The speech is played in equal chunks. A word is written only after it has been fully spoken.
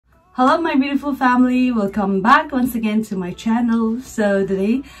Hello my beautiful family, welcome back once again to my channel. So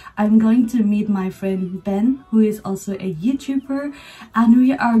today I'm going to meet my friend Ben, who is also a YouTuber, and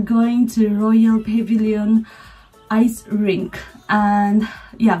we are going to Royal Pavilion ice rink, and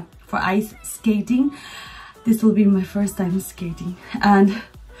yeah, for ice skating. This will be my first time skating, and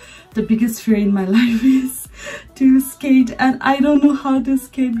the biggest fear in my life is to skate, and I don't know how to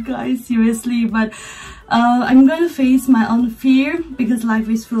skate, guys, seriously. But I'm gonna face my own fear because life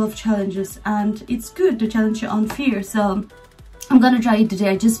is full of challenges and it's good to challenge your own fear. So I'm gonna try it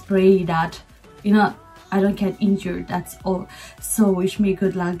today. I just pray that, you know, I don't get injured, that's all. So wish me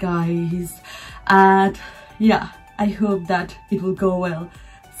good luck, guys, and yeah, I hope that it will go well.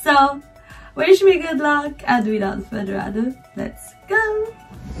 So wish me good luck, and without further ado, let's go.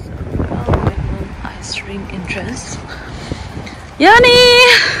 Ice rink entrance. Yanni!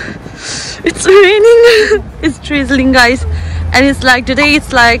 It's raining. It's drizzling, guys, and it's like today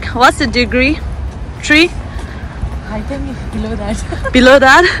it's like, what's the degree? 3? I think it's below that. Below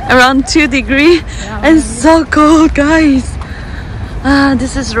that, around 2 degrees, yeah, and it's so cold, guys.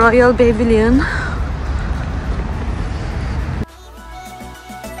 This is Royal Pavilion.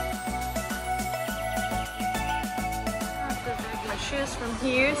 My shoes from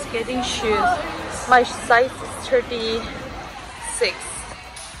here, skating shoes. My size is 36.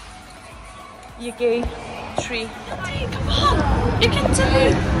 UK 3. Come on, you can do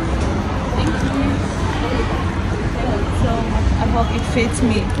it. Thank you. Thank you so much. I hope it fits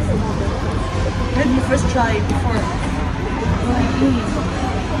me. Let me first try it before.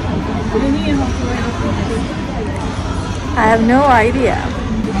 I have no idea.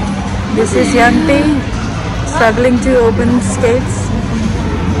 This is Yangthy struggling to open skates.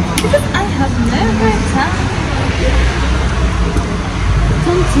 Because I have never done.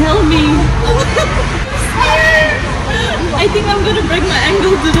 Don't tell me. I think I'm gonna break my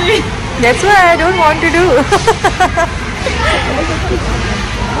ankle today. That's why I don't want to do.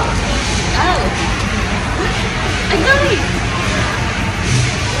 I got it.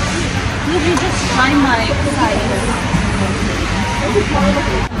 Let me just try my size.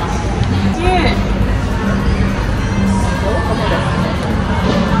 Here.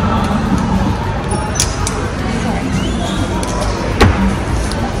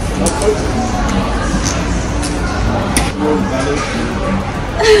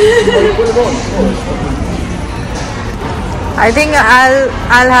 I think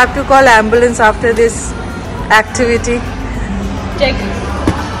I'll have to call ambulance after this activity. Check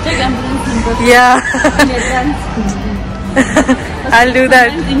ambulance number. Yeah. In advance. I'll do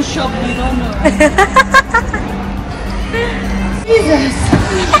that. In shop, you don't know. Jesus.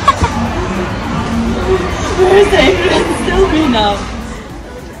 Where is the ambulance? Tell me now.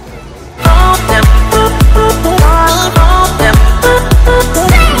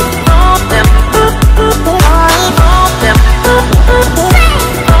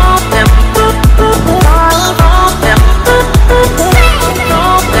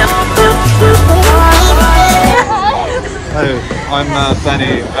 I'm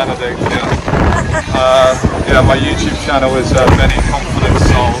Bene. Yeah, my YouTube channel is Bene Confident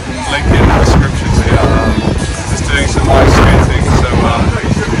Soul. Link in the description here. Just doing some ice skating, so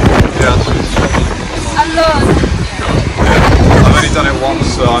yeah. Alone. Yeah, I've only done it once,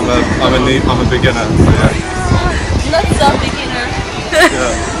 so I'm a beginner. Yeah. Not so beginner.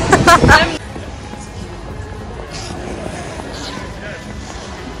 Yeah.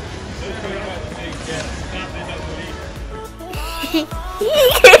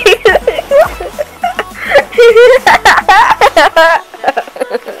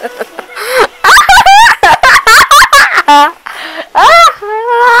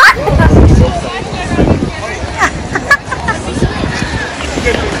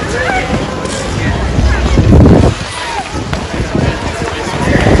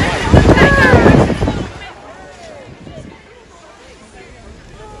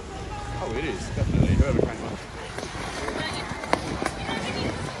 Oh, it is, definitely. Whoever came up.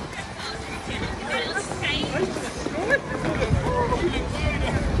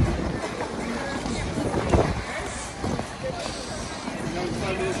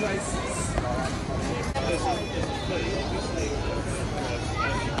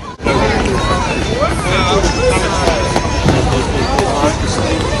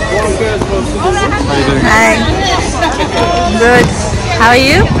 Hi. Good. How are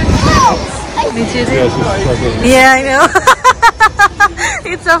you? Me too. Yeah, I know.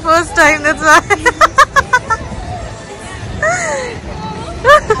 It's our first time, that's why.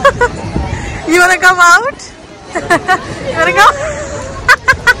 You wanna come out? You wanna go?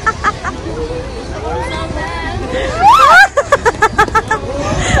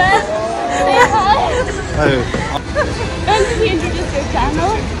 Can you introduce your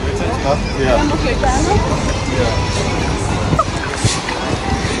channel? Yeah. Name of your channel? Yeah.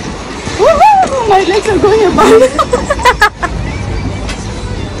 Woohoo! My legs are going about.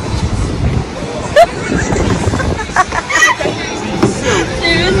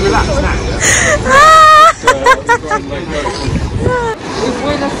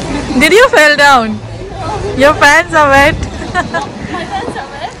 Did you fall down? Your pants are wet. My pants are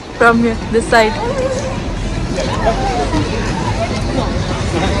wet. From here, this side.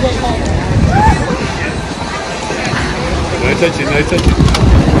 No touching, no touching.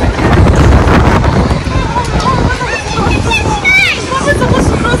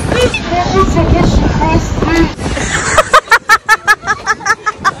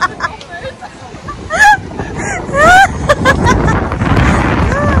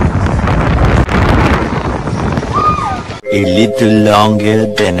 A little longer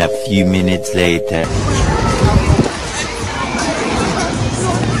than a few minutes later.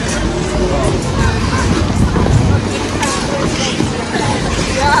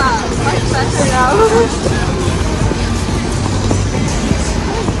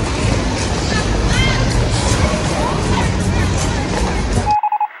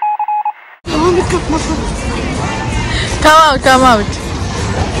 Come out.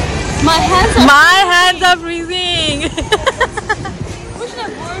 My hands are freezing. We should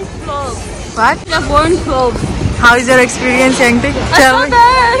have worn clothes. What? We should have worn clothes. How is your experience, Yangthy? Tell me.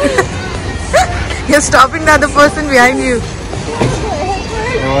 You're stopping the other person behind you.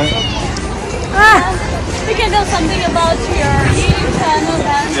 We can tell something about your YouTube channel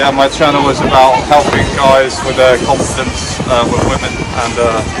and Yeah, my channel is about helping guys with their confidence with women, and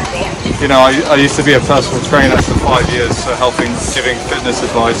you know, I used to be a personal trainer for 5 years, so giving fitness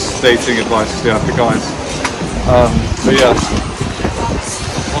advice, dating advice, yeah, for guys. So yeah,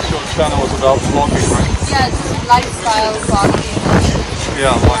 what's your channel is about vlogging, right? yeah, it's lifestyle vlogging.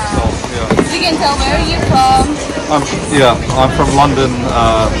 Yeah, lifestyle. Yeah. We can tell where are you from. I'm from London,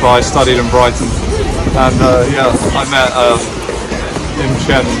 but I studied in Brighton, and yeah, I met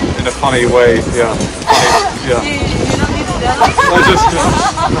Imchen in a funny way. Yeah, yeah. You don't need to tell us. I just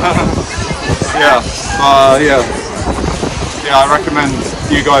yeah, I recommend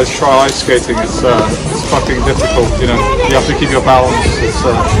you guys try ice skating. It's fucking difficult, you know. You have to keep your balance.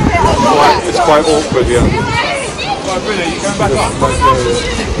 It's quite awkward, yeah.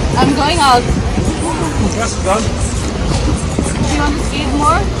 I'm going out. Do you want to skate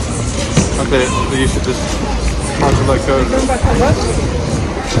more? Okay, so you should just try to let go. So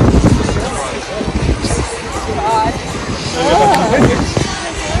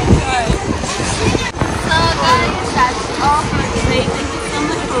guys, that's all for today. Thank you so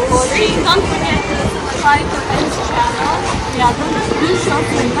much for watching. Don't forget to subscribe to Ben's channel. Yeah, do show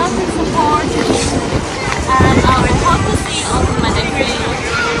some love and support. And I will hope to see you on my next video.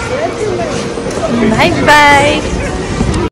 Bye bye.